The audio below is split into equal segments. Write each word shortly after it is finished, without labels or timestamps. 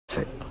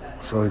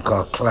That's what we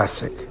call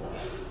classic.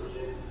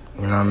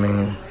 You know what I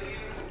mean?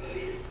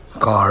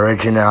 Call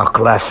original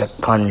classic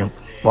pan your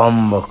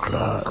bumbo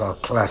club. Call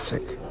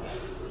classic.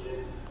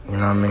 You know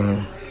what I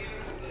mean?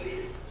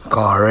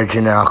 Call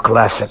original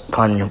classic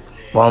pan your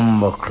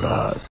bumbo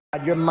club.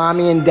 Your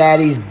mommy and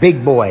daddy's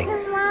big boy.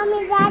 Your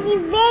mommy,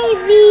 daddy's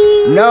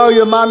baby. No,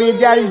 your mommy and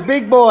daddy's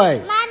big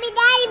boy. Mommy,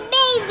 daddy's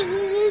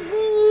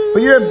baby.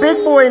 But you're a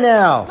big boy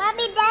now.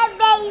 Mommy, daddy's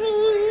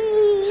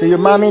baby. So your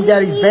mommy and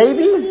daddy's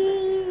baby?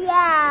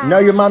 Yeah. No,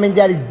 your mommy and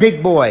daddy's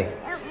big boy.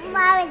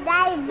 Mommy,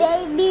 daddy's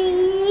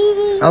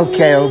baby.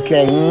 Okay,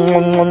 okay.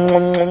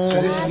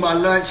 So this is my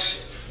lunch.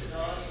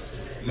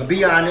 I'm gonna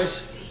be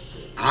honest.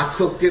 I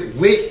cooked it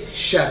with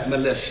Chef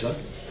Melissa.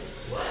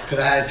 Cause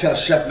I had to tell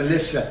Chef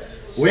Melissa,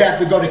 we have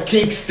to go to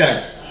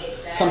Kingston.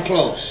 Come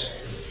close.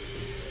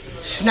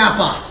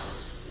 Snapper.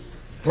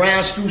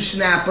 Brown stew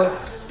snapper,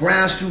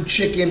 brown stew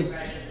chicken,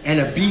 and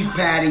a beef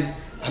patty.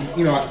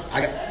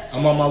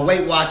 I'm on my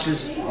Weight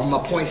Watchers, on my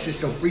point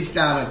system,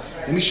 freestyling.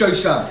 Let me show you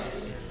something.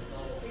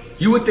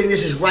 You would think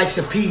this is rice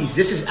and peas.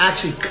 This is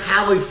actually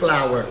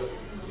cauliflower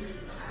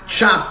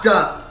chopped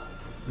up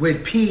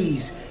with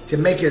peas to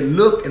make it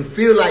look and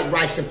feel like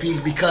rice and peas,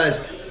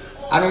 because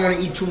I don't want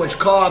to eat too much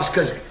carbs,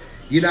 because,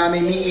 you know what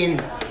I mean, eating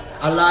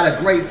a lot of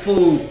great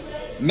food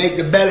make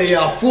the belly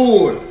all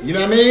full, you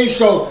know what I mean?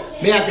 So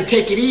may have to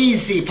take it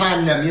easy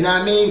upon them, you know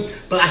what I mean?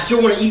 But I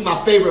still want to eat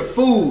my favorite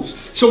foods.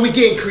 So we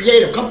getting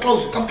creative. Come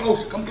closer, come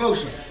closer, come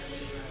closer.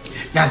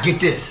 Now get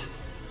this.